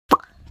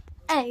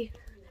Hey,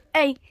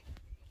 hey,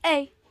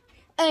 hey,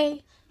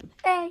 hey,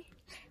 hey,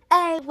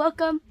 hey,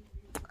 welcome.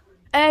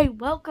 Hey,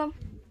 welcome,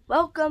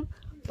 welcome,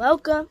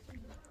 welcome,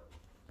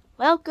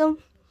 welcome.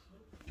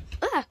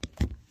 Ah.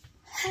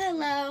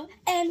 Hello,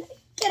 and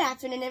good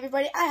afternoon,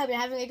 everybody. I hope you're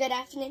having a good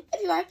afternoon.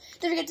 If you are,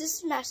 don't forget to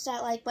smash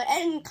that like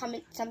button and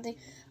comment something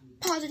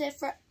positive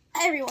for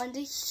everyone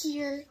to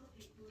hear.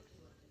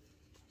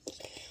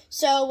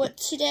 So,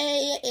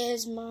 today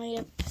is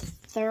my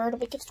third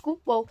week of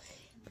school. Well,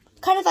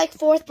 kind of like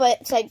fourth, but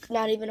it's like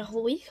not even a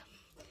whole week.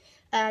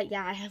 Yeah,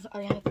 I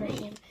already have a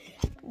perfume.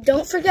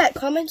 Don't forget,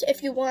 comment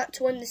if you want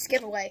to win this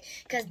giveaway,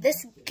 because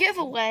this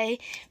giveaway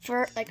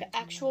for like an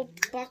actual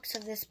box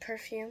of this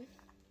perfume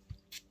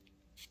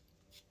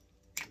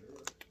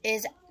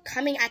is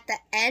coming at the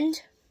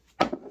end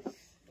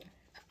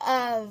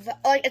of,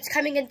 like, it's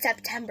coming in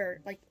September,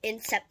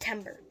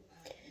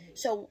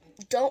 So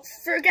don't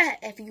forget,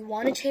 if you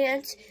want a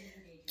chance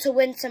to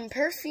win some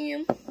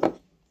perfume,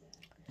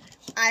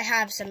 I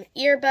have some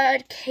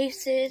earbud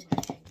cases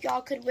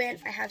y'all could win.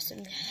 I have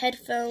some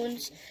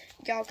headphones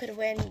y'all could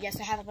win. Yes,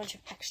 I have a bunch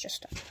of extra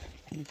stuff.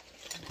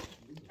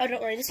 Oh, don't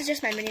worry. This is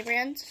just my mini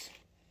brands.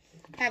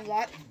 I have a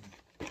lot.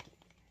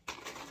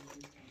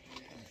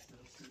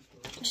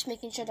 Just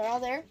making sure they're all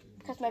there,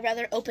 because my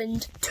brother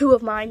opened 2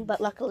 of mine, but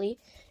luckily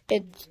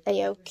it's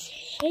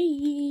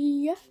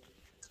a-okay.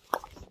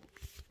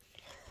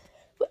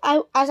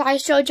 As I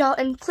showed y'all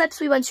in clips,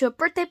 we went to a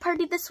birthday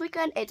party this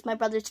weekend. It's my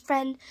brother's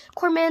friend,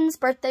 Corman's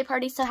birthday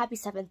party, so happy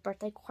 7th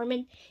birthday,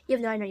 Corman.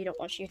 Even though I know you don't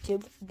watch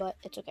YouTube, but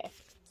it's okay.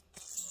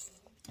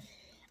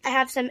 I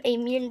have some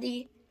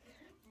immunity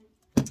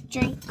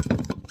drink.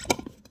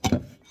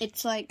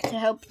 It's like to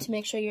help to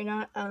make sure you're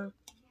not gonna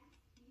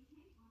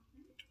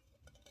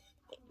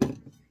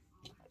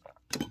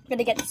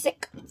get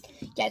sick.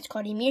 Yeah, it's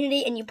called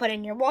immunity, and you put it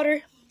in your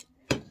water.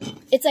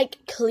 It's like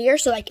clear,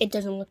 so like it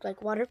doesn't look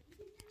like water.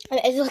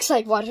 It looks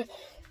like water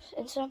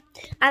and stuff.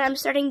 And I'm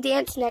starting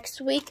dance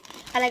next week.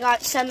 And I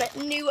got some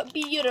new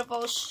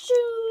beautiful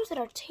shoes that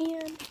are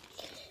tan.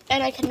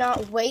 And I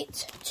cannot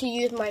wait to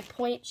use my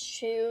point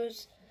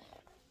shoes.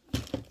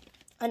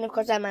 And of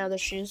course I have my other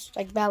shoes,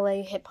 like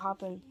ballet, hip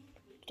hop, and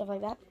stuff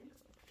like that.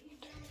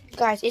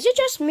 Guys, is it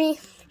just me?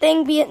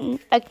 Thing being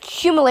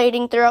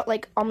accumulating throughout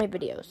like all my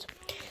videos.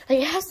 Like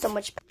it has so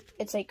much,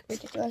 it's like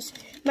ridiculous.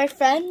 My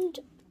friend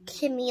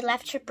Kimmy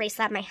left her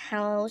bracelet at my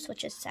house,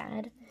 which is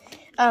sad.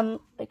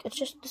 Like it's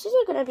just, this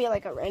isn't gonna be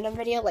like a random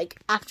video,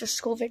 like after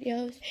school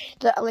videos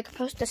that I like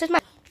post. This is my,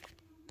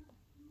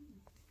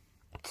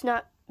 it's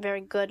not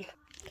very good.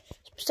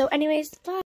 So anyways, bye.